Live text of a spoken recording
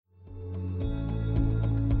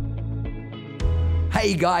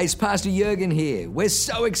Hey guys, Pastor Jurgen here. We're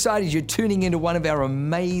so excited you're tuning into one of our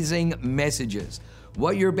amazing messages.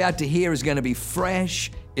 What you're about to hear is going to be fresh,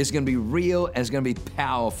 it's going to be real, and it's going to be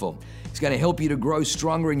powerful. It's going to help you to grow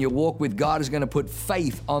stronger in your walk with God. It's going to put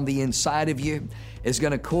faith on the inside of you. It's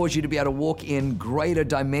going to cause you to be able to walk in greater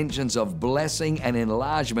dimensions of blessing and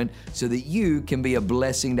enlargement so that you can be a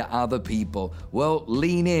blessing to other people. Well,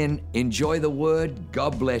 lean in, enjoy the word.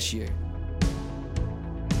 God bless you.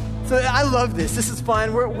 So I love this. This is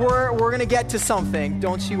fun. We're going to get to something.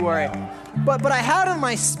 Don't you worry. But I had in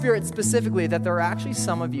my spirit specifically that there are actually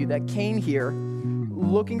some of you that came here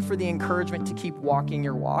looking for the encouragement to keep walking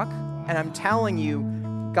your walk. And I'm telling you,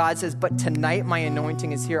 God says, but tonight my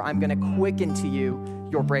anointing is here. I'm going to quicken to you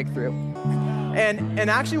your breakthrough. And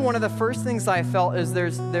actually one of the first things I felt is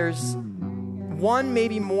there's one,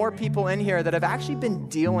 maybe more people in here that have actually been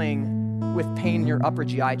dealing with pain in your upper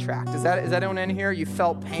GI tract. Is that anyone in here? You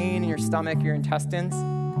felt pain in your stomach, your intestines?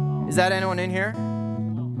 Is that anyone in here?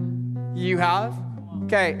 You have?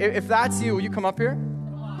 Okay, if that's you, will you come up here?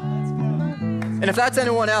 And if that's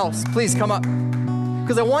anyone else, please come up.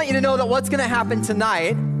 Because I want you to know that what's going to happen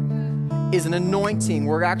tonight is an anointing.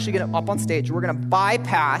 We're actually going to, up on stage, we're going to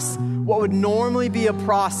bypass what would normally be a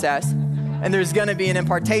process, and there's going to be an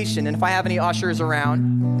impartation. And if I have any ushers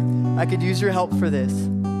around, I could use your help for this.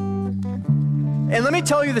 And let me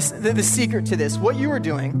tell you the secret to this. What you are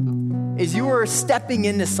doing is you are stepping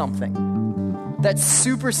into something that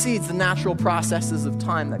supersedes the natural processes of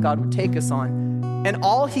time that God would take us on. And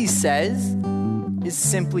all he says is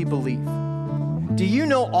simply believe. Do you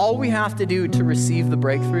know all we have to do to receive the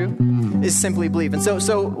breakthrough is simply believe? And so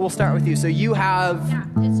we'll start with you. So you have... Yeah,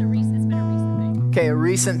 it's been a recent thing. Okay, a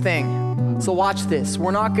recent thing. So watch this.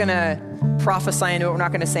 We're not going to prophesy into it. We're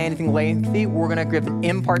not going to say anything lengthy. We're going to give an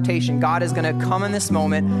impartation. God is going to come in this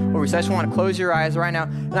moment where we just want to close your eyes right now.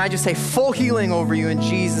 And I just say full healing over you in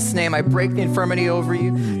Jesus' name. I break the infirmity over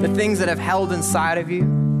you, the things that have held inside of you.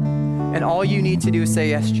 And all you need to do is say,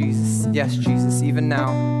 yes, Jesus. Yes, Jesus. Even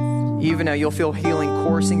now, you'll feel healing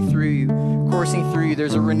coursing through you.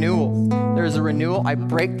 There's a renewal. I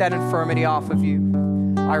break that infirmity off of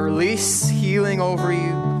you. I release healing over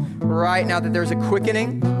you right now, that there's a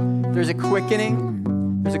quickening. There's a quickening.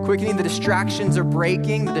 The distractions are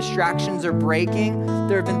breaking.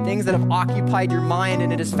 There have been things that have occupied your mind,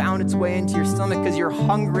 and it has found its way into your stomach because you're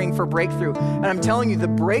hungering for breakthrough. And I'm telling you, the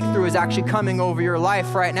breakthrough is actually coming over your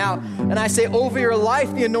life right now. And I say over your life,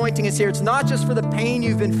 the anointing is here. It's not just for the pain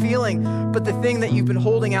you've been feeling, but the thing that you've been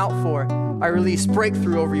holding out for. I release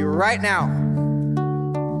breakthrough over you right now.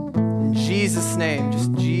 In Jesus' name,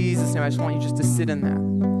 just Jesus' name. I just want you just to sit in that.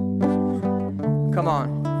 Come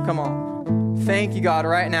on. Thank you, God,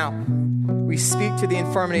 right now. We speak to the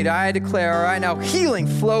infirmity. I declare right now, healing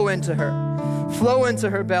flow into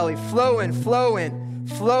her belly, flow in.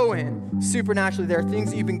 Supernaturally, there are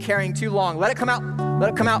things that you've been carrying too long. Let it come out.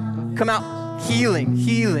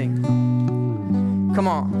 Healing. Come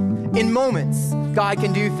on. In moments, God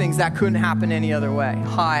can do things that couldn't happen any other way.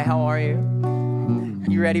 Hi, how are you?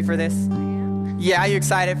 You ready for this? Yeah, you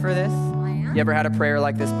excited for this? You ever had a prayer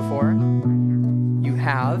like this before? You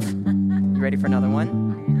have. You ready for another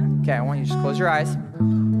one? Okay, I want you to just close your eyes,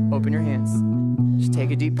 open your hands, just take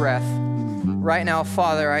a deep breath. Right now,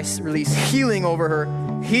 Father, I release healing over her,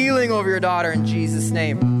 healing over your daughter in Jesus'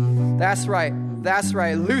 name. That's right.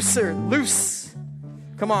 Loose.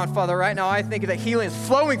 Come on, Father, right now I think that healing is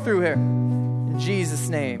flowing through her in Jesus'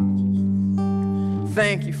 name.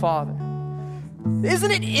 Thank you, Father.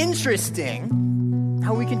 Isn't it interesting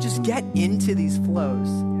how we can just get into these flows?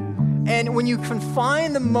 And when you can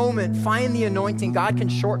find the moment, find the anointing, God can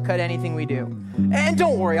shortcut anything we do. And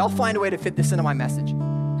don't worry, I'll find a way to fit this into my message.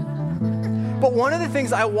 But one of the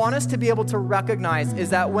things I want us to be able to recognize is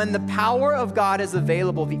that when the power of God is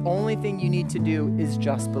available, the only thing you need to do is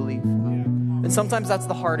just believe. And sometimes that's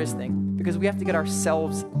the hardest thing, because we have to get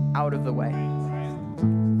ourselves out of the way.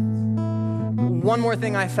 One more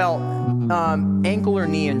thing I felt, ankle or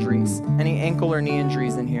knee injuries. Any ankle or knee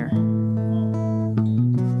injuries in here?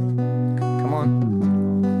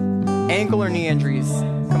 Ankle or knee injuries.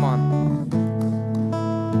 Come on.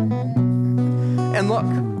 And look,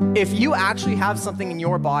 if you actually have something in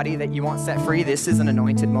your body that you want set free, this is an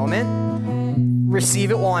anointed moment.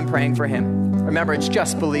 Receive it while I'm praying for him. Remember, it's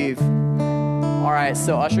just believe. All right,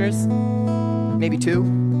 so ushers, maybe two.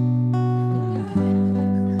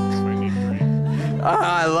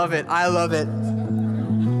 I love it.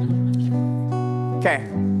 Okay, I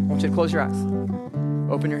want you to close your eyes.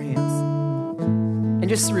 Open your hands. And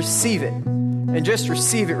just receive it.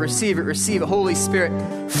 Receive it. Holy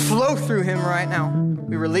Spirit, flow through him right now.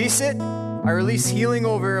 We release it. I release healing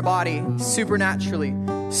over your body supernaturally.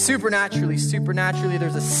 Supernaturally, supernaturally.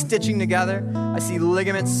 There's a stitching together. I see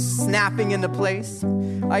ligaments snapping into place.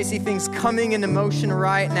 I see things coming into motion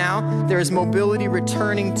right now. There is mobility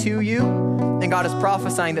returning to you. And God is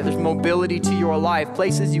prophesying that there's mobility to your life.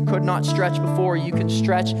 Places you could not stretch before, you can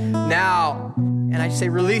stretch now. And I say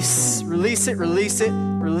release, release it, release it,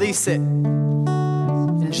 release it.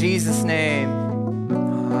 In Jesus' name.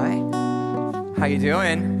 Hi. How you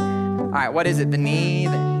doing? All right, what is it? The knee?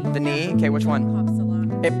 The knee? Okay, which one? Pops a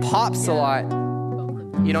lot. It pops a lot. Both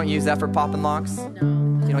of them. You don't use that for popping locks?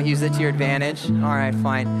 No. You don't use it to your advantage? All right,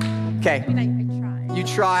 fine. Okay. I mean, I try. You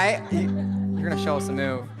try. You're going to show us a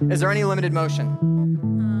move. Is there any limited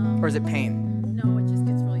motion? Or is it pain? No, it just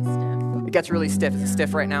gets really stiff. It gets really stiff. Is it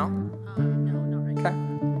stiff right now? No, not right Okay.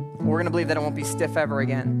 We're going to believe that it won't be stiff ever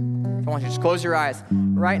again. I want you to just close your eyes.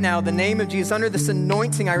 Right now, the name of Jesus, under this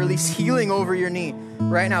anointing, I release healing over your knee.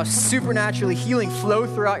 Right now, supernaturally healing flow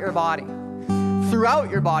throughout your body. Throughout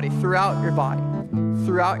your body, throughout your body,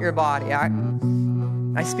 throughout your body.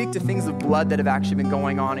 I speak to things of blood that have actually been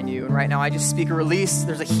going on in you. And right now, I just speak a release.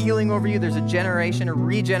 There's a healing over you. There's a generation, a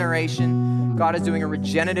regeneration. God is doing a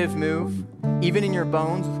regenerative move, even in your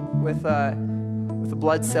bones with the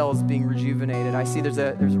blood cells being rejuvenated. I see there's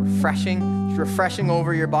a refreshing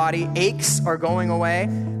over your body. Aches are going away.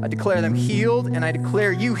 I declare them healed, and I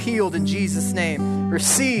declare you healed in Jesus' name.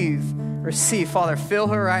 Receive. Father, fill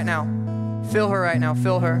her right now. Fill her right now.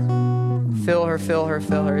 Fill her. Fill her, fill her,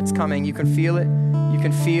 fill her. It's coming. You can feel it. You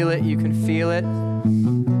can feel it. You can feel it.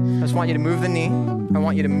 I just want you to move the knee. I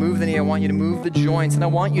want you to move the knee. I want you to move the joints. And I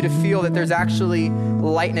want you to feel that there's actually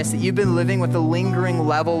lightness, that you've been living with a lingering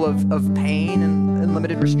level of pain and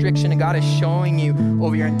limited restriction. And God is showing you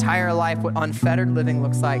over your entire life what unfettered living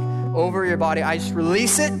looks like over your body. I just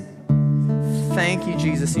release it. Thank you,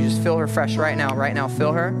 Jesus. You just fill her fresh right now. Right now,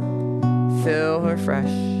 fill her. Fill her fresh.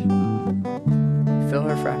 Fill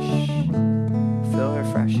her fresh. Fill her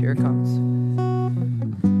fresh. Here it comes.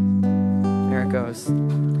 There it goes.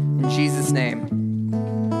 In Jesus' name.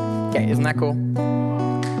 Okay, isn't that cool?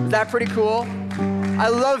 Is that pretty cool? I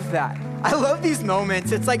love that. I love these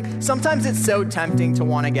moments. It's like sometimes it's so tempting to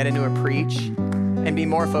want to get into a preach and be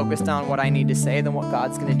more focused on what I need to say than what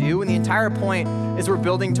God's going to do. And the entire point is we're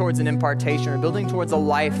building towards an impartation. We're building towards a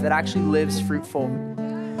life that actually lives fruitful.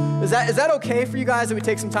 Is that okay for you guys that we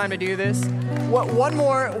take some time to do this? One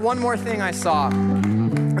more thing I saw,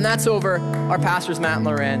 and that's over our pastors, Matt and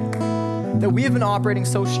Loren, that we have been operating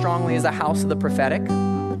so strongly as a house of the prophetic,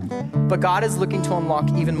 but God is looking to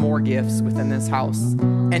unlock even more gifts within this house,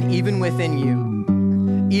 and even within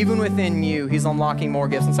you, He's unlocking more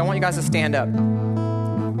gifts. And so I want you guys to stand up.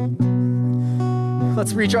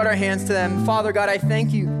 Let's reach out our hands to them. Father God, I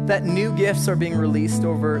thank you that new gifts are being released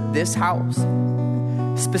over this house,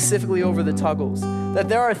 specifically over the Tuggles, that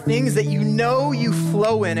there are things that you know you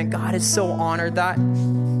flow in, and God is so honored that.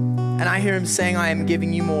 And I hear Him saying, I am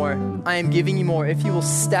giving you more. I am giving you more. If you will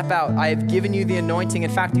step out, I have given you the anointing. In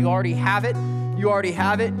fact, you already have it. You already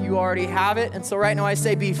have it. You already have it. And so right now I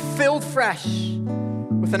say, be filled fresh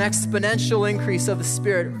with an exponential increase of the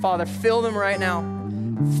Spirit. Father, fill them right now.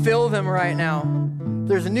 Fill them right now.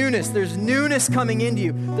 There's newness coming into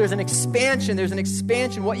you. There's an expansion.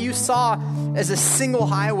 What you saw as a single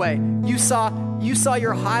highway, you saw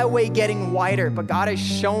your highway getting wider, but God is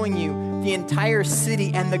showing you the entire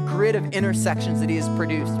city and the grid of intersections that He has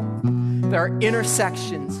produced. There are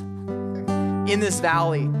intersections in this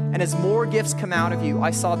valley, and as more gifts come out of you,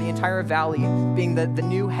 I saw the entire valley being the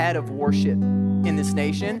new head of worship in this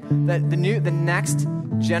nation, that the next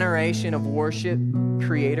generation of worship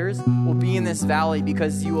creators will be in this valley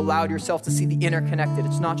because you allowed yourself to see the interconnected.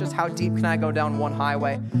 It's not just how deep can I go down one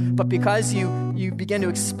highway, but because you begin to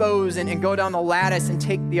expose and go down the lattice and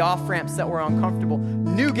take the off-ramps that were uncomfortable.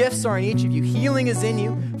 New gifts are in each of you. Healing is in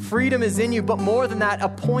you. Freedom is in you. But more than that,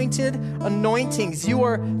 appointed anointings. You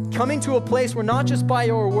are coming to a place where not just by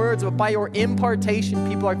your words, but by your impartation,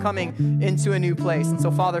 people are coming into a new place. And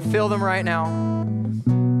so, Father, fill them right now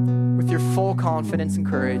with your full confidence and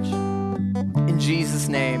courage. In Jesus'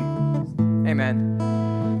 name, amen.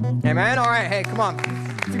 Amen. All right, hey, come on.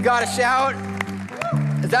 If you got a shout,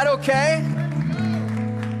 is that okay?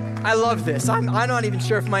 I love this. I'm not even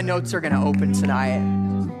sure if my notes are going to open tonight.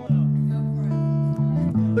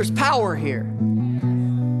 There's power here.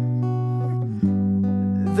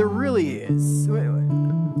 There really is.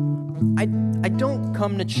 I don't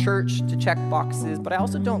come to church to check boxes, but I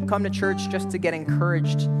also don't come to church just to get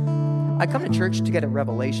encouraged. I come to church to get a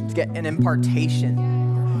revelation, to get an impartation.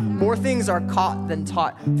 More things are caught than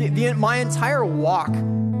taught. My entire walk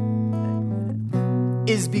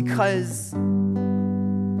is because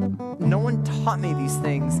no one taught me these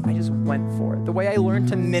things. I just went for it. The way I learned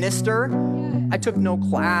to minister, I took no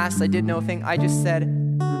class. I did no thing. I just said,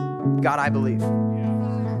 God, I believe.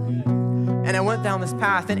 And I went down this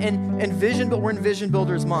path. And we're in Vision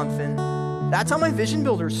Builders Month. And that's how my Vision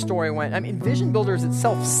Builders story went. I mean, Vision Builders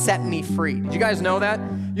itself set me free. Did you guys know that?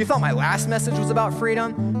 You thought my last message was about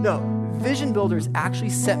freedom? No. Vision Builders actually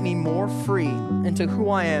set me more free into who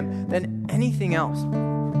I am than anything else.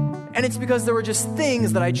 And it's because there were just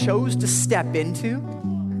things that I chose to step into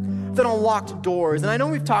that unlocked doors. And I know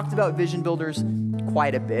we've talked about Vision Builders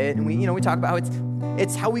quite a bit. And we talk about how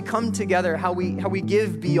it's how we come together, how we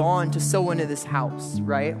give beyond to sow into this house,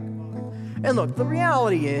 right? And look, the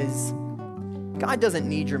reality is, God doesn't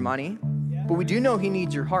need your money, but we do know he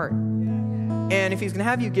needs your heart. And if he's going to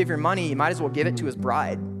have you give your money, you might as well give it to his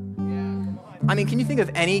bride. I mean, can you think of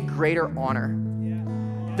any greater honor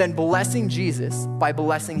than blessing Jesus by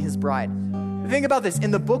blessing his bride? Think about this. In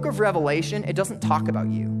the book of Revelation, it doesn't talk about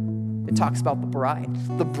you. It talks about the bride.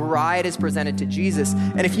 The bride is presented to Jesus.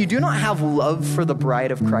 And if you do not have love for the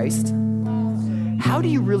bride of Christ, how do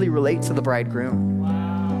you really relate to the bridegroom?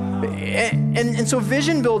 And so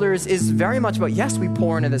Vision Builders is very much about, yes, we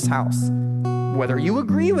pour into this house, whether you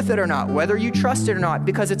agree with it or not, whether you trust it or not,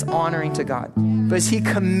 because it's honoring to God, because he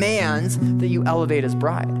commands that you elevate his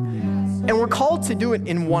bride. And we're called to do it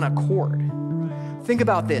in one accord. Think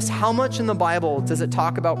about this. How much in the Bible does it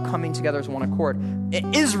talk about coming together as one accord?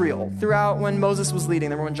 Israel, throughout when Moses was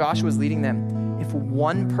leading them, or when Joshua was leading them, if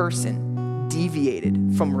one person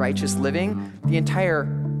deviated from righteous living, the entire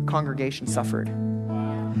congregation suffered.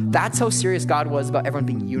 That's how serious God was about everyone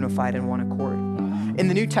being unified in one accord. In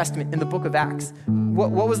the New Testament, in the book of Acts,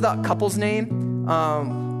 what was that couple's name?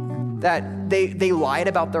 That they lied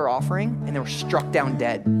about their offering and they were struck down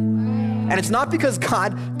dead. And it's not because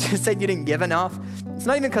God said you didn't give enough. It's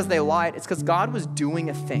not even because they lied. It's because God was doing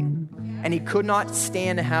a thing and he could not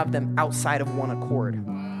stand to have them outside of one accord.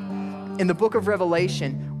 In the book of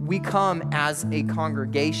Revelation, we come as a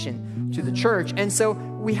congregation to the church. And so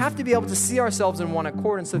we have to be able to see ourselves in one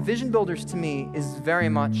accord. And so Vision Builders to me is very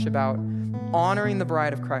much about honoring the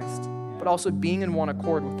bride of Christ, but also being in one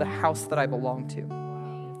accord with the house that I belong to.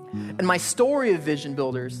 And my story of Vision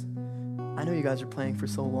Builders, I know you guys are playing for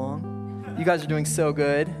so long. You guys are doing so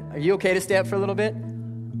good. Are you okay to stay up for a little bit?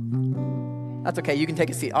 That's okay. You can take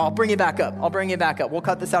a seat. I'll bring you back up. We'll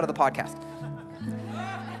cut this out of the podcast.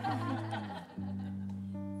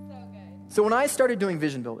 So when I started doing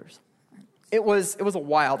Vision Builders, it was a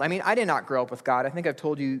wild. I mean, I did not grow up with God. I think I've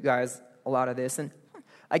told you guys a lot of this. And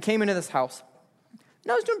I came into this house,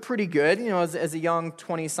 and I was doing pretty good, as a young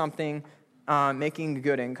 20-something, making a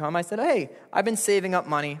good income. I said, hey, I've been saving up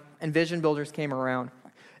money, and Vision Builders came around.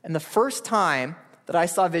 And the first time that I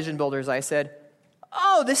saw Vision Builders, I said,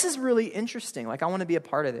 oh, this is really interesting. Like, I want to be a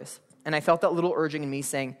part of this. And I felt that little urging in me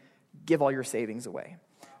saying, give all your savings away.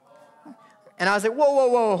 And I was like,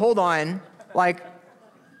 whoa, hold on. Like,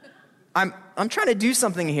 I'm trying to do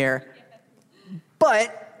something here.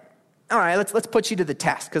 But, all right, let's put you to the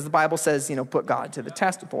test. Because the Bible says, put God to the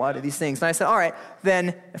test with a lot of these things. And I said, all right,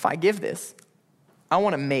 then if I give this, I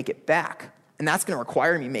want to make it back. And that's going to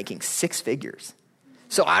require me making 6 figures.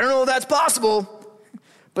 So I don't know if that's possible,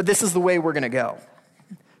 but this is the way we're going to go.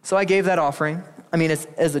 So I gave that offering. I mean,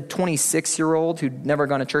 as a 26-year-old who'd never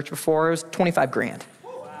gone to church before, it was $25,000.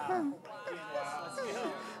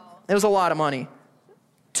 It was a lot of money.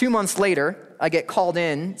 2 months later, I get called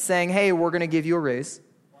in saying, hey, we're going to give you a raise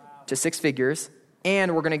to 6 figures,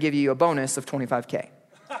 and we're going to give you a bonus of $25,000.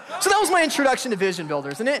 So that was my introduction to Vision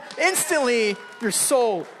Builders. And instantly, you're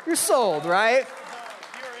sold, right?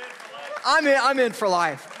 I'm in for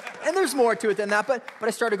life. And there's more to it than that, but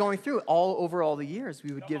I started going through it all the years.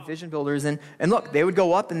 We would give Vision Builders, and look, they would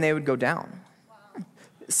go up and they would go down.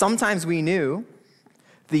 Sometimes we knew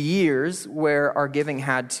the years where our giving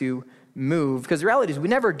had to move, because the reality is we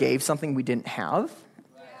never gave something we didn't have.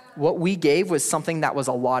 What we gave was something that was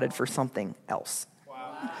allotted for something else.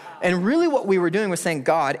 And really what we were doing was saying,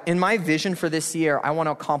 God, in my vision for this year, I want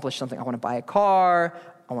to accomplish something. I want to buy a car.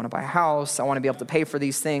 I want to buy a house. I want to be able to pay for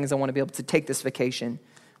these things. I want to be able to take this vacation.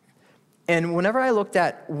 And whenever I looked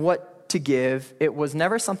at what to give, it was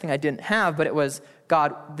never something I didn't have, but it was,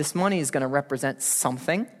 God, this money is going to represent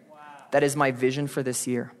something that is my vision for this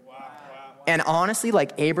year. And honestly,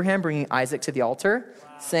 like Abraham bringing Isaac to the altar,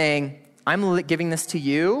 saying, I'm giving this to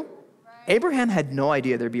you. Abraham had no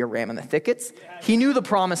idea there'd be a ram in the thickets. He knew the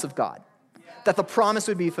promise of God, that the promise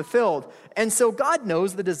would be fulfilled. And so God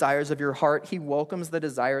knows the desires of your heart. He welcomes the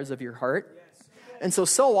desires of your heart. And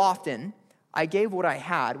so often, I gave what I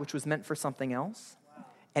had, which was meant for something else.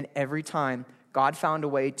 And every time, God found a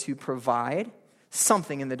way to provide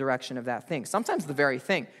something in the direction of that thing. Sometimes the very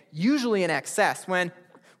thing, usually in excess. When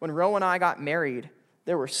Ro and I got married,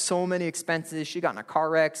 there were so many expenses. She got in a car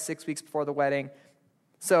wreck 6 weeks before the wedding.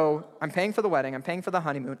 So I'm paying for the wedding. I'm paying for the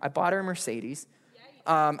honeymoon. I bought her a Mercedes.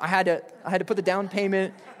 I had to put the down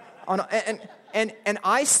payment on, and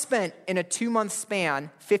I spent in a 2-month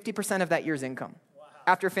span 50% of that year's income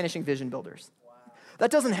after finishing Vision Builders.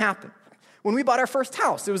 That doesn't happen. When we bought our first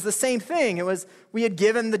house, it was the same thing. We had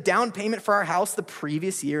given the down payment for our house the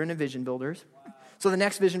previous year in a Vision Builders. So the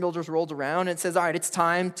next Vision Builders rolled around and it says, all right, it's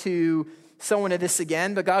time to sow into this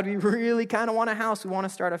again. But God, we really kind of want a house. We want to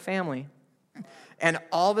start a family. And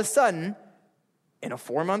all of a sudden, in a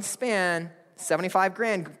 4-month span,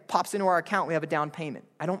 $75,000 pops into our account. We have a down payment.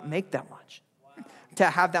 I don't make that much to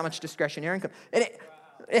have that much discretionary income. And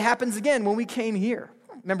it happens again when we came here.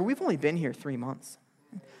 Remember, we've only been here 3 months.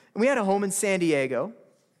 And we had a home in San Diego.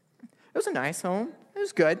 It was a nice home. It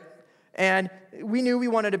was good. And we knew we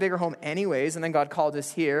wanted a bigger home anyways. And then God called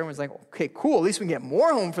us here and was like, okay, cool. At least we can get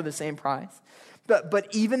more home for the same price. But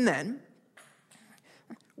even then,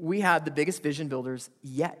 we had the biggest Vision Builders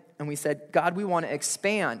yet. And we said, God, we want to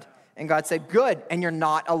expand. And God said, good. And you're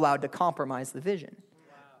not allowed to compromise the vision.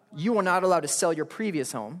 You are not allowed to sell your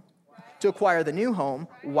previous home to acquire the new home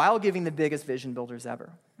while giving the biggest Vision Builders ever.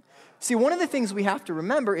 See, one of the things we have to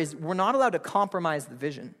remember is we're not allowed to compromise the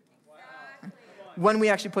vision when we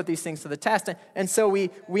actually put these things to the test. And so we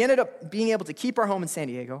ended up being able to keep our home in San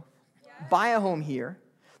Diego, buy a home here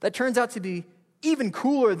that turns out to be even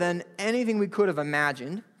cooler than anything we could have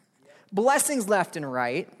imagined. Blessings left and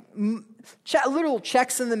right, literal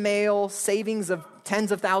checks in the mail, savings of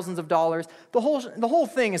tens of thousands of dollars. The whole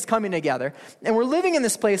thing is coming together. And we're living in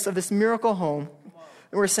this place of this miracle home.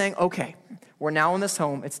 And we're saying, okay, we're now in this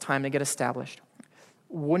home. It's time to get established.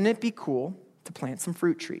 Wouldn't it be cool to plant some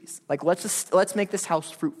fruit trees? Like, let's make this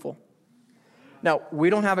house fruitful. Now,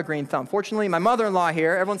 we don't have a green thumb. Fortunately, my mother-in-law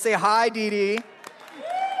here, everyone say hi, Dee Dee.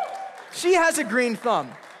 She has a green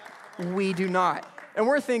thumb. We do not. And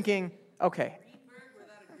we're thinking, okay.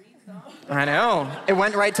 I know. It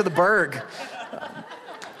went right to the Berg.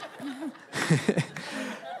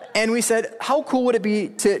 And we said, how cool would it be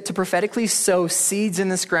to prophetically sow seeds in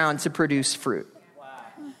this ground to produce fruit? Wow.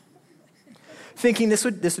 Thinking this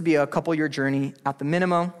would be a couple-year journey at the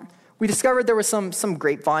minimum. We discovered there was some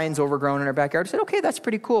grapevines overgrown in our backyard. We said, okay, that's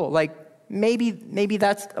pretty cool. Like, maybe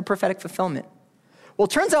that's a prophetic fulfillment. Well,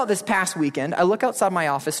 it turns out this past weekend, I look outside my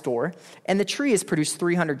office door, and the tree has produced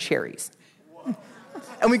 300 cherries.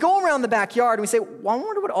 And we go around the backyard and we say, well, I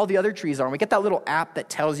wonder what all the other trees are. And we get that little app that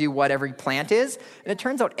tells you what every plant is. And it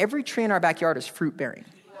turns out every tree in our backyard is fruit bearing.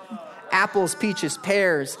 Apples, peaches,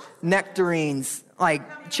 pears, nectarines,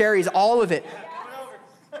 like cherries, all of it.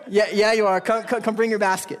 Yeah, you are. Come bring your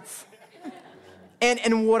baskets.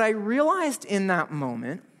 And what I realized in that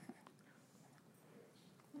moment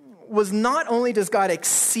was not only does God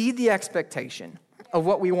exceed the expectation of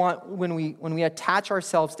what we want when we attach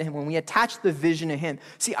ourselves to him, when we attach the vision to him.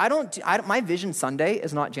 See, my Vision Sunday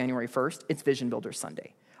is not January 1st, it's Vision Builder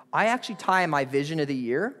Sunday. I actually tie my vision of the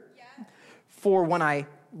year for when I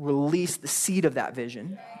release the seed of that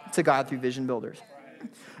vision to God through Vision Builders.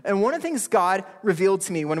 And one of the things God revealed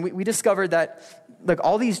to me when we discovered that, like,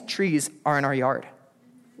 all these trees are in our yard.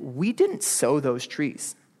 We didn't sow those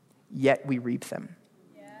trees, yet we reap them.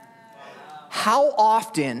 How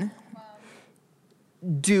often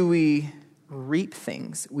do we reap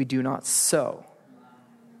things we do not sow?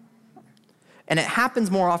 And it happens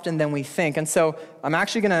more often than we think. And so I'm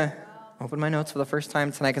actually going to open my notes for the first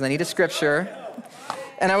time tonight because I need a scripture.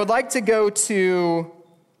 And I would like to go to,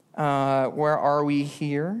 where are we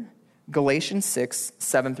here? Galatians 6,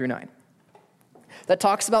 7 through 9. That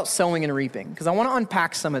talks about sowing and reaping, because I want to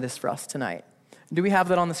unpack some of this for us tonight. Do we have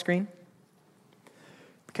that on the screen?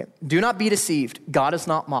 Okay. Do not be deceived. God is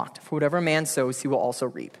not mocked. For whatever a man sows, he will also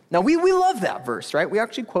reap. Now, we love that verse, right? We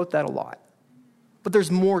actually quote that a lot. But there's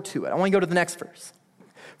more to it. I want to go to the next verse.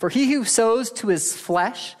 For he who sows to his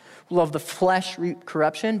flesh will of the flesh reap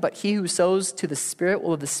corruption, but he who sows to the Spirit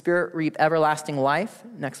will of the Spirit reap everlasting life.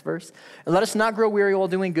 Next verse. And let us not grow weary while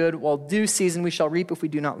doing good. While due season we shall reap if we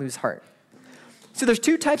do not lose heart. So there's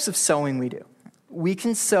two types of sowing we do. We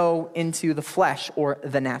can sow into the flesh or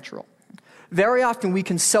the natural. Very often we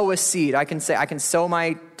can sow a seed. I can say, I can sow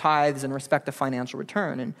my tithes in respect to financial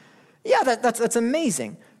return. And yeah, that's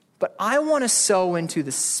amazing. But I want to sow into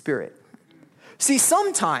the Spirit. See,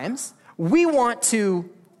 sometimes we want to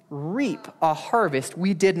reap a harvest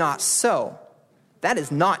we did not sow. That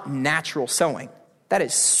is not natural sowing. That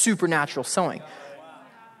is supernatural sowing.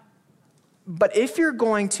 But if you're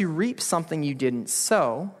going to reap something you didn't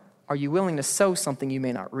sow, are you willing to sow something you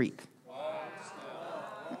may not reap?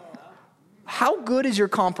 how good is your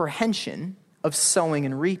comprehension of sowing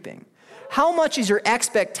and reaping? How much is your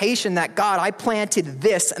expectation that, God, I planted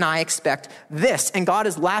this and I expect this? And God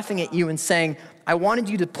is laughing at you and saying, I wanted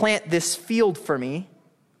you to plant this field for me.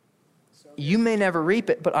 You may never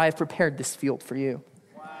reap it, but I have prepared this field for you.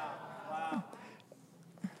 Wow.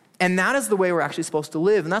 And that is the way we're actually supposed to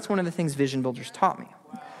live. And that's one of the things Vision Builders taught me.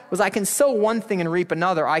 Was I can sow one thing and reap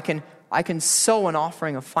another. I can sow an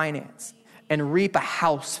offering of finance and reap a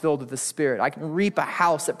house filled with the Spirit. I can reap a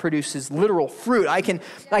house that produces literal fruit. I can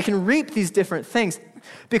reap these different things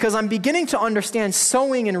because I'm beginning to understand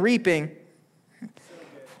sowing and reaping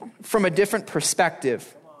from a different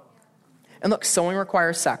perspective. And look, sowing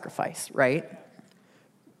requires sacrifice, right?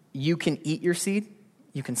 You can eat your seed,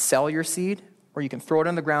 you can sell your seed, or you can throw it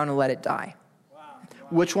on the ground and let it die.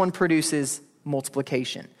 Which one produces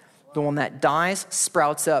multiplication? The one that dies,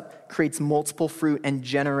 sprouts up, creates multiple fruit and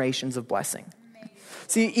generations of blessing.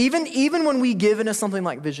 See, even when we give into something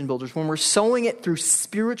like Vision Builders, when we're sowing it through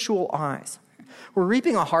spiritual eyes, we're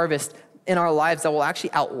reaping a harvest in our lives that will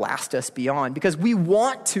actually outlast us beyond, because we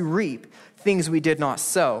want to reap things we did not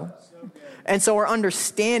sow. And so our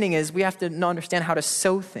understanding is we have to understand how to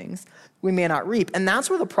sow things we may not reap. And that's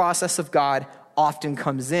where the process of God often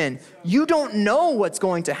comes in. You don't know what's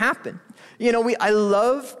going to happen. You know, I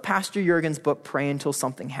love Pastor Jurgen's book, Pray Until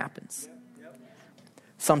Something Happens.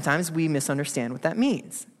 Sometimes we misunderstand what that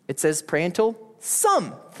means. It says pray until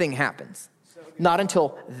something happens, not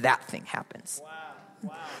until that thing happens.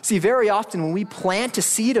 See, very often when we plant a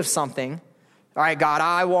seed of something, all right, God,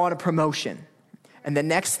 I want a promotion. And the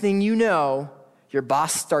next thing you know, your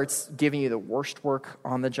boss starts giving you the worst work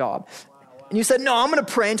on the job. And you said, no, I'm going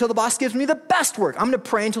to pray until the boss gives me the best work. I'm going to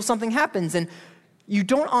pray until something happens. And you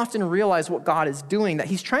don't often realize what God is doing, that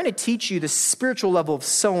he's trying to teach you the spiritual level of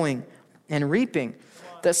sowing and reaping,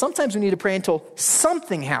 that sometimes we need to pray until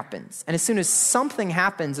something happens. And as soon as something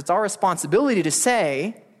happens, it's our responsibility to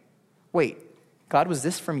say, wait, God, was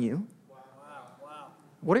this from you?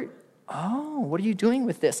 What are you doing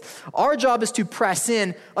with this? Our job is to press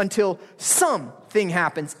in until something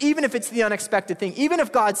happens, even if it's the unexpected thing. Even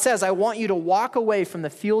if God says, I want you to walk away from the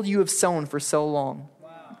field you have sown for so long.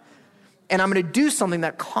 And I'm going to do something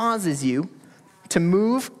that causes you to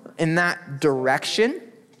move in that direction.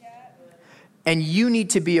 And you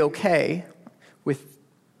need to be okay with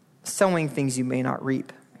sowing things you may not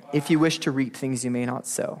reap, if you wish to reap things you may not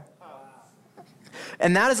sow.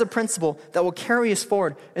 And that is a principle that will carry us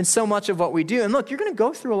forward in so much of what we do. And look, you're going to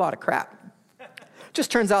go through a lot of crap. Just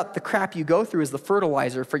turns out the crap you go through is the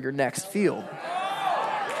fertilizer for your next field.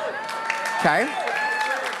 Okay?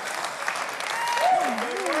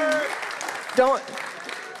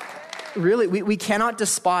 We cannot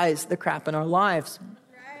despise the crap in our lives.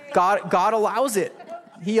 God allows it.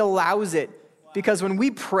 He allows it. Because when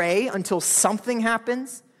we pray until something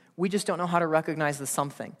happens, we just don't know how to recognize the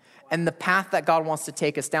something and the path that God wants to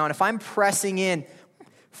take us down. If I'm pressing in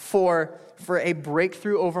for a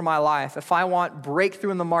breakthrough over my life, if I want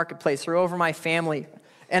breakthrough in the marketplace or over my family,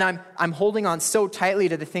 and I'm holding on so tightly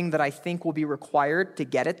to the thing that I think will be required to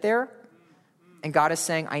get it there, and God is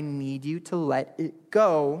saying, I need you to let it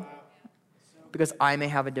go because I may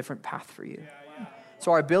have a different path for you.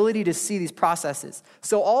 So our ability to see these processes.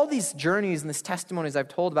 So all these journeys and these testimonies I've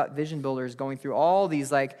told about Vision Builders going through all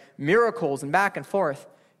these like miracles and back and forth.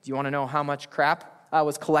 Do you want to know how much crap I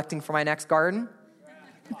was collecting for my next garden?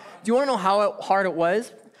 Do you want to know how hard it was?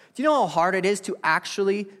 Do you know how hard it is to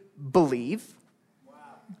actually believe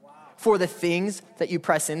for the things that you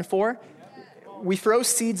press in for? We throw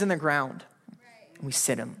seeds in the ground. We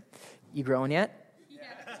sit them. You growing yet?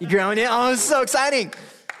 You growing yet? Oh, it's so exciting.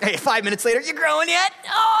 Hey, 5 minutes later, you growing yet?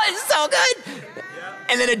 Oh, it's so good.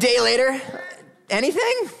 And then a day later,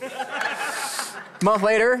 anything? A month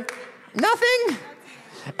later, nothing.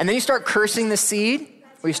 And then you start cursing the seed,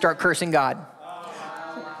 or you start cursing God.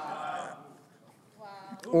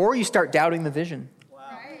 Or you start doubting the vision.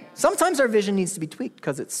 Sometimes our vision needs to be tweaked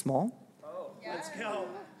because it's small.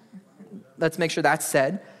 Let's make sure that's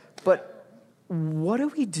said. But what do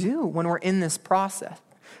we do when we're in this process?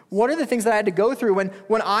 What are the things that I had to go through?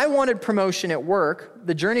 When I wanted promotion at work,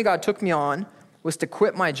 the journey God took me on was to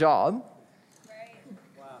quit my job.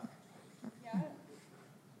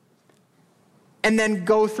 And then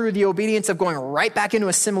go through the obedience of going right back into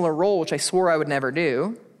a similar role, which I swore I would never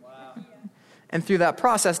do. And through that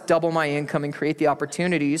process, double my income and create the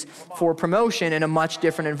opportunities for promotion in a much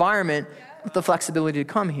different environment with the flexibility to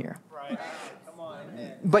come here.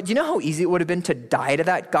 But you know how easy it would have been to die to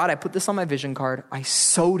that? God, I put this on my vision card. I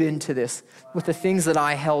sowed into this with the things that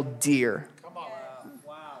I held dear.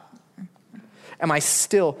 Am I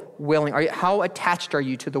still willing? How attached are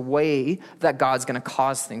you to the way that God's going to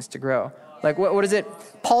cause things to grow? Like, what is it?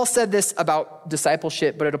 Paul said this about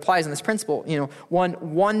discipleship, but it applies in this principle. You know,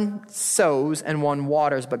 one sows and one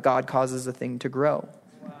waters, but God causes a thing to grow.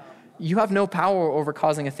 You have no power over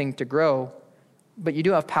causing a thing to grow, but you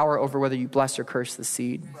do have power over whether you bless or curse the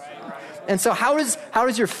seed. And so how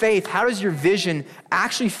does your faith, how does your vision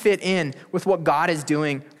actually fit in with what God is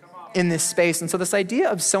doing in this space? And so this idea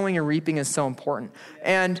of sowing and reaping is so important.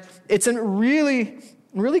 And it's really,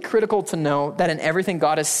 really critical to know that in everything,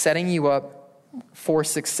 God is setting you up for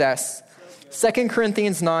success. 2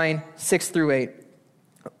 Corinthians 9, 6 through 8.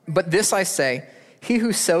 But this I say, he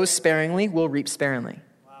who sows sparingly will reap sparingly.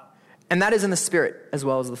 And that is in the spirit as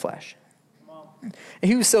well as the flesh. And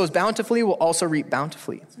he who sows bountifully will also reap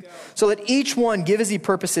bountifully. So let each one give as he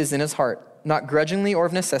purposes in his heart, not grudgingly or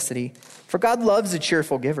of necessity, for God loves a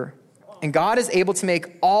cheerful giver. And God is able to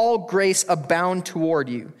make all grace abound toward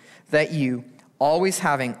you, that you, always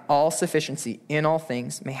having all sufficiency in all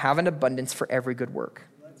things, may have an abundance for every good work.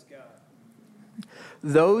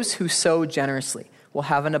 Those who sow generously will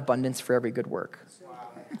have an abundance for every good work.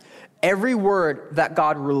 Every word that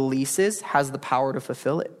God releases has the power to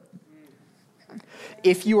fulfill it.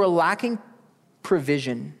 If you are lacking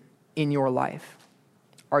provision in your life,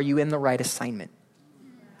 are you in the right assignment?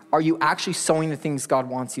 Are you actually sowing the things God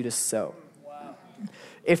wants you to sow?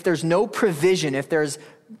 If there's no provision, if there's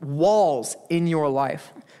walls in your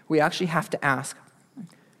life, we actually have to ask,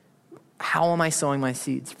 how am I sowing my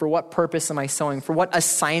seeds? For what purpose am I sowing? For what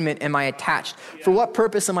assignment am I attached? For what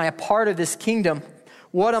purpose am I a part of this kingdom?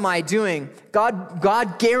 What am I doing?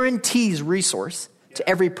 God guarantees resource to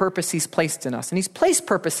every purpose he's placed in us. And he's placed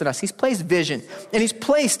purpose in us. He's placed vision. And he's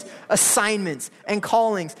placed assignments and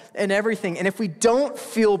callings and everything. And if we don't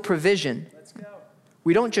feel provision,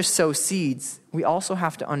 we don't just sow seeds. We also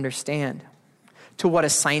have to understand to what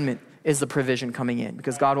assignment is the provision coming in,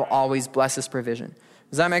 because God will always bless his provision.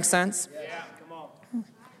 Does that make sense? Yeah, come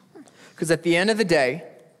on. Because at the end of the day,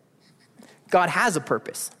 God has a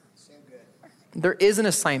purpose. There is an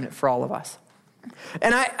assignment for all of us.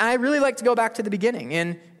 And I really like to go back to the beginning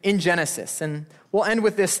in Genesis. And we'll end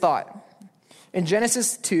with this thought. In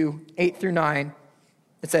Genesis 2, 8 through 9,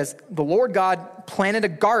 it says, the Lord God planted a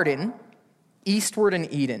garden eastward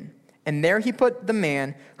in Eden. And there he put the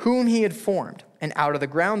man whom he had formed. And out of the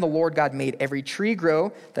ground the Lord God made every tree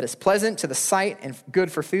grow that is pleasant to the sight and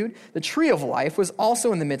good for food. The tree of life was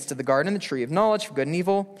also in the midst of the garden, the tree of knowledge for good and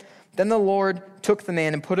evil. Then the Lord took the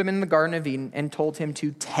man and put him in the Garden of Eden and told him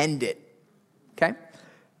to tend it. Okay?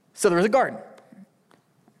 So there was a garden.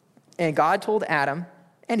 And God told Adam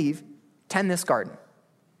and Eve, tend this garden.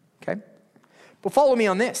 Okay? But follow me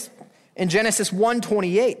on this. In Genesis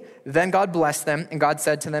 1:28, then God blessed them, and God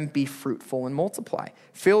said to them, be fruitful and multiply.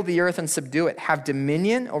 Fill the earth and subdue it. Have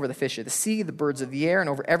dominion over the fish of the sea, the birds of the air, and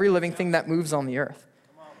over every living thing that moves on the earth.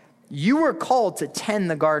 You were called to tend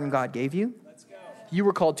the garden God gave you. You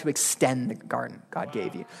were called to extend the garden God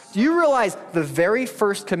gave you. Do you realize the very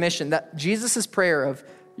first commission, that Jesus' prayer of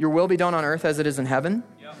your will be done on earth as it is in heaven,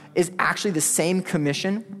 is actually the same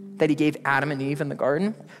commission that he gave Adam and Eve in the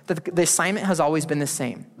garden? The assignment has always been the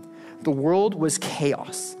same. The world was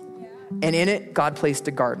chaos, and in it, God placed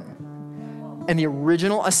a garden. And the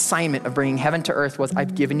original assignment of bringing heaven to earth was,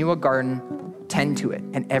 I've given you a garden, tend to it,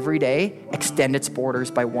 and every day, extend its borders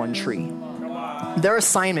by one tree. Their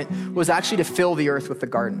assignment was actually to fill the earth with the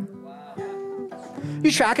garden.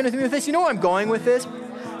 You tracking with me with this? You know where I'm going with this?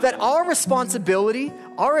 That our responsibility,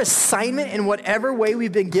 our assignment in whatever way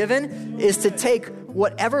we've been given is to take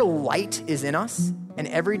whatever light is in us and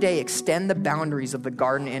every day extend the boundaries of the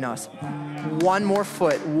garden in us. One more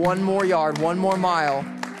foot, one more yard, one more mile.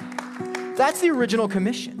 That's the original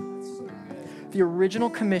commission. The original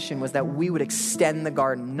commission was that we would extend the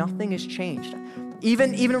garden. Nothing has changed.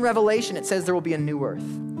 Even in Revelation, it says there will be a new earth.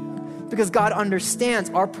 Because God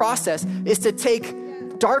understands our process is to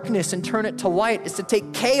take darkness and turn it to light. It's to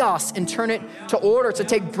take chaos and turn it to order. It's to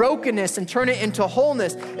take brokenness and turn it into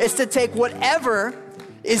wholeness. It's to take whatever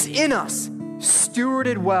is in us, steward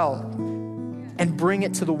it well, and bring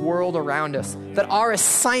it to the world around us. That our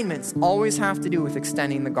assignments always have to do with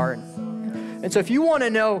extending the garden. And so if you want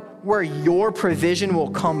to know where your provision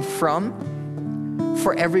will come from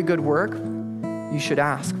for every good work, you should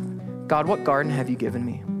ask, God, what garden have you given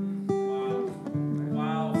me?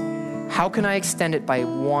 How can I extend it by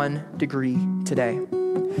 1 degree today?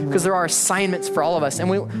 Because there are assignments for all of us. And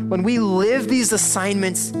when we live these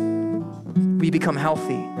assignments, we become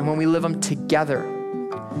healthy. And when we live them together,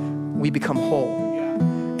 we become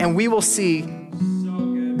whole. And we will see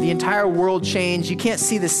the entire world change. You can't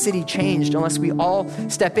see the city changed unless we all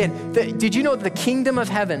step in. Did you know the kingdom of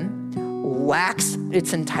heaven lacks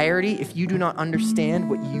its entirety if you do not understand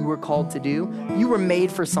what you were called to do? You were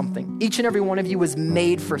made for something. Each and every one of you was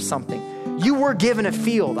made for something. You were given a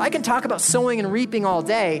field. I can talk about sowing and reaping all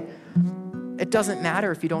day. It doesn't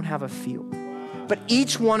matter if you don't have a field. But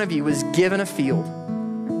each one of you was given a field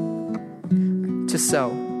to sow,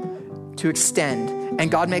 to extend. And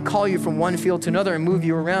God may call you from one field to another and move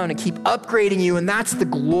you around and keep upgrading you. And that's the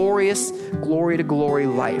glorious glory to glory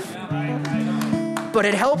life. But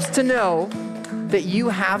it helps to know that you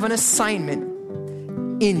have an assignment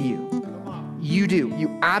in you. You do.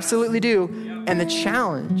 You absolutely do. And the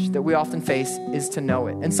challenge that we often face is to know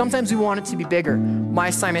it. And sometimes we want it to be bigger. My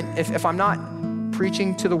assignment, if I'm not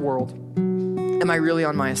preaching to the world, am I really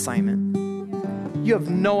on my assignment? You have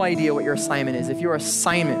no idea what your assignment is. If your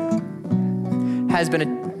assignment has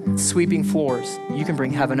been sweeping floors, you can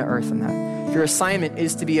bring heaven to earth in that. If your assignment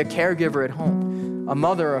is to be a caregiver at home, a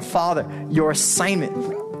mother or a father, your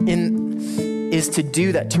assignment is to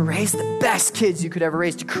do that, to raise the best kids you could ever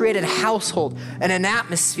raise, to create a household and an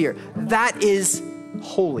atmosphere. That is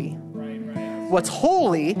holy. What's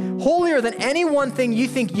holy, holier than any one thing you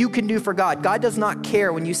think you can do for God. God does not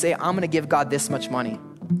care when you say, I'm going to give God this much money.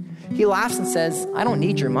 He laughs and says, I don't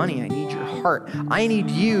need your money. I need your heart. I need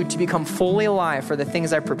you to become fully alive for the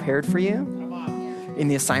things I've prepared for you in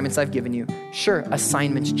the assignments I've given you. Sure,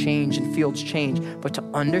 assignments change and fields change, but to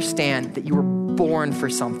understand that you were born for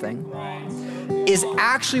something is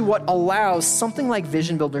actually what allows something like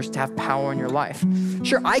Vision Builders to have power in your life.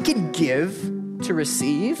 Sure, I can give to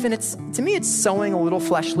receive, and to me it's sowing a little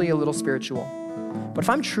fleshly, a little spiritual. But if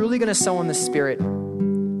I'm truly going to sow in the Spirit,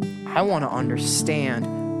 I want to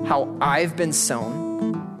understand how I've been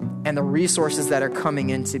sown and the resources that are coming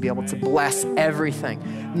in to be able to bless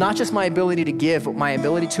everything. Not just my ability to give, but my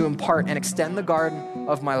ability to impart and extend the garden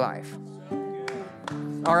of my life.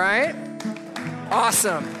 All right?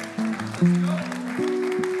 Awesome.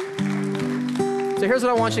 So here's what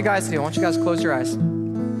I want you guys to do. I want you guys to close your eyes.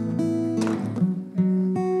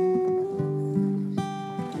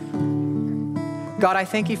 God, I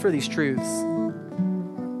thank you for these truths.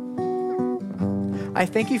 I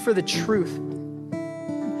thank you for the truth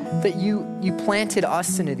that you planted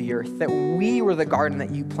us into the earth, that we were the garden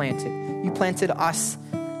that you planted. You planted us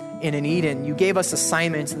in an Eden. You gave us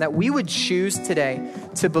assignments, and that we would choose today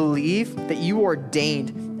to believe that you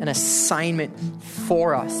ordained an assignment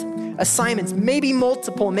for us. Assignments, maybe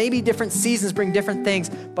multiple, maybe different seasons bring different things.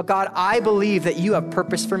 But God, I believe that you have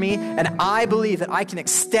purpose for me, and I believe that I can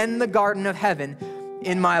extend the garden of heaven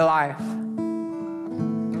in my life.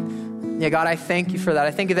 Yeah, God, I thank you for that.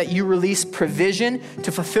 I thank you that you release provision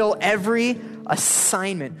to fulfill every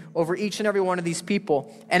assignment over each and every one of these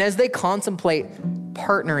people. And as they contemplate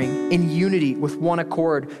partnering in unity with one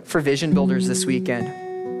accord for Vision Builders this weekend,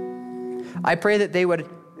 I pray that they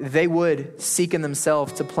would seek in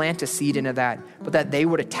themselves to plant a seed into that, but that they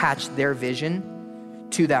would attach their vision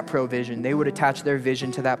to that provision. They would attach their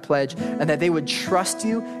vision to that pledge, and that they would trust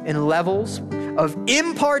you in levels of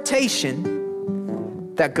impartation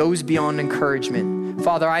that goes beyond encouragement.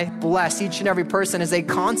 Father, I bless each and every person as they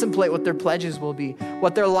contemplate what their pledges will be,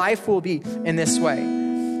 what their life will be in this way.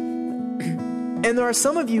 And there are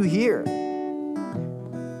some of you here,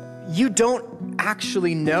 you don't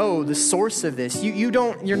actually know the source of this.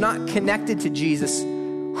 You're not connected to Jesus,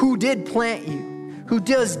 who did plant you, who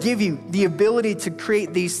does give you the ability to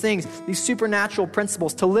create these things, these supernatural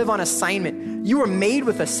principles, to live on assignment. You were made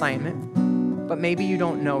with assignment, but maybe you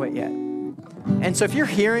don't know it yet. And so if you're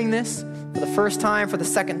hearing this for the first time, for the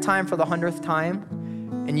second time, for the 100th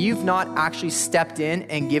time, and you've not actually stepped in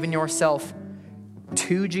and given yourself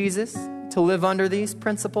to Jesus to live under these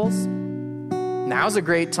principles, now's a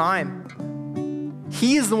great time.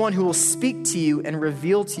 He is the one who will speak to you and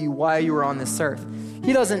reveal to you why you are on this earth.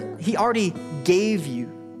 He already gave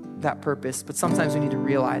you that purpose, but sometimes we need to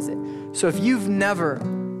realize it. So if you've never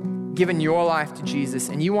given your life to Jesus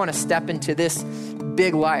and you want to step into this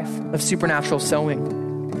big life of supernatural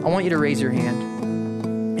sowing, I want you to raise your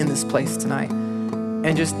hand in this place tonight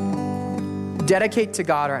and just dedicate to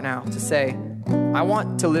God right now to say, I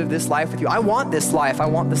want to live this life with you. I want this life. I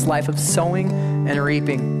want this life of sowing and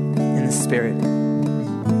reaping in the Spirit.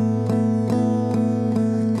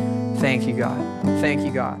 Thank you, God. Thank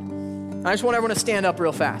you, God. I just want everyone to stand up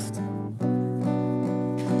real fast.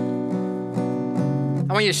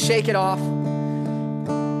 I want you to shake it off.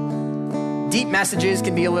 Deep messages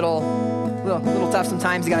can be a little tough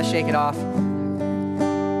sometimes. You got to shake it off.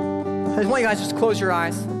 I just want you guys just to close your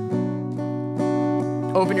eyes,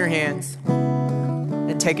 open your hands,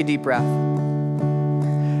 and take a deep breath.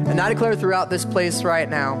 And I declare throughout this place right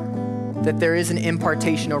now that there is an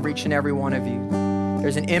impartation over each and every one of you.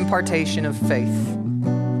 There's an impartation of faith,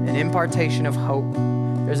 an impartation of hope.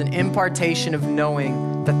 There's an impartation of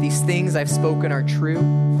knowing that these things I've spoken are true,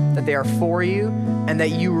 that they are for you, and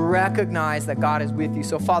that you recognize that God is with you.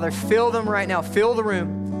 So Father, fill them right now. Fill the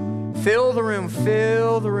room. Fill the room.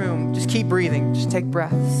 Fill the room. Just keep breathing. Just take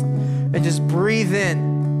breaths and just breathe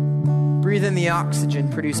in. Breathe in the oxygen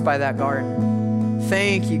produced by that garden.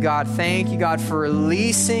 Thank you, God. Thank you, God, for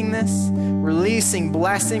releasing this, releasing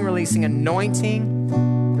blessing, releasing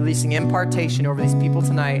anointing, releasing impartation over these people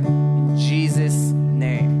tonight. In Jesus'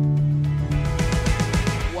 name.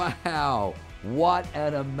 Wow, what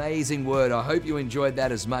an amazing word. I hope you enjoyed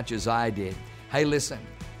that as much as I did. Hey, listen,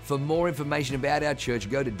 for more information about our church,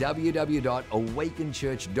 go to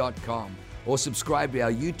www.awakenchurch.com or subscribe to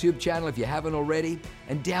our YouTube channel if you haven't already,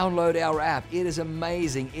 and download our app. It is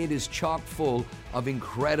amazing. It is chock full of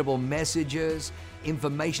incredible messages,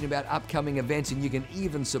 information about upcoming events, and you can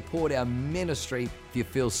even support our ministry if you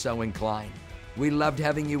feel so inclined. We loved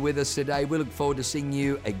having you with us today. We look forward to seeing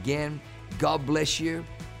you again. God bless you.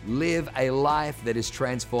 Live a life that is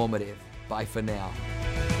transformative. Bye for now.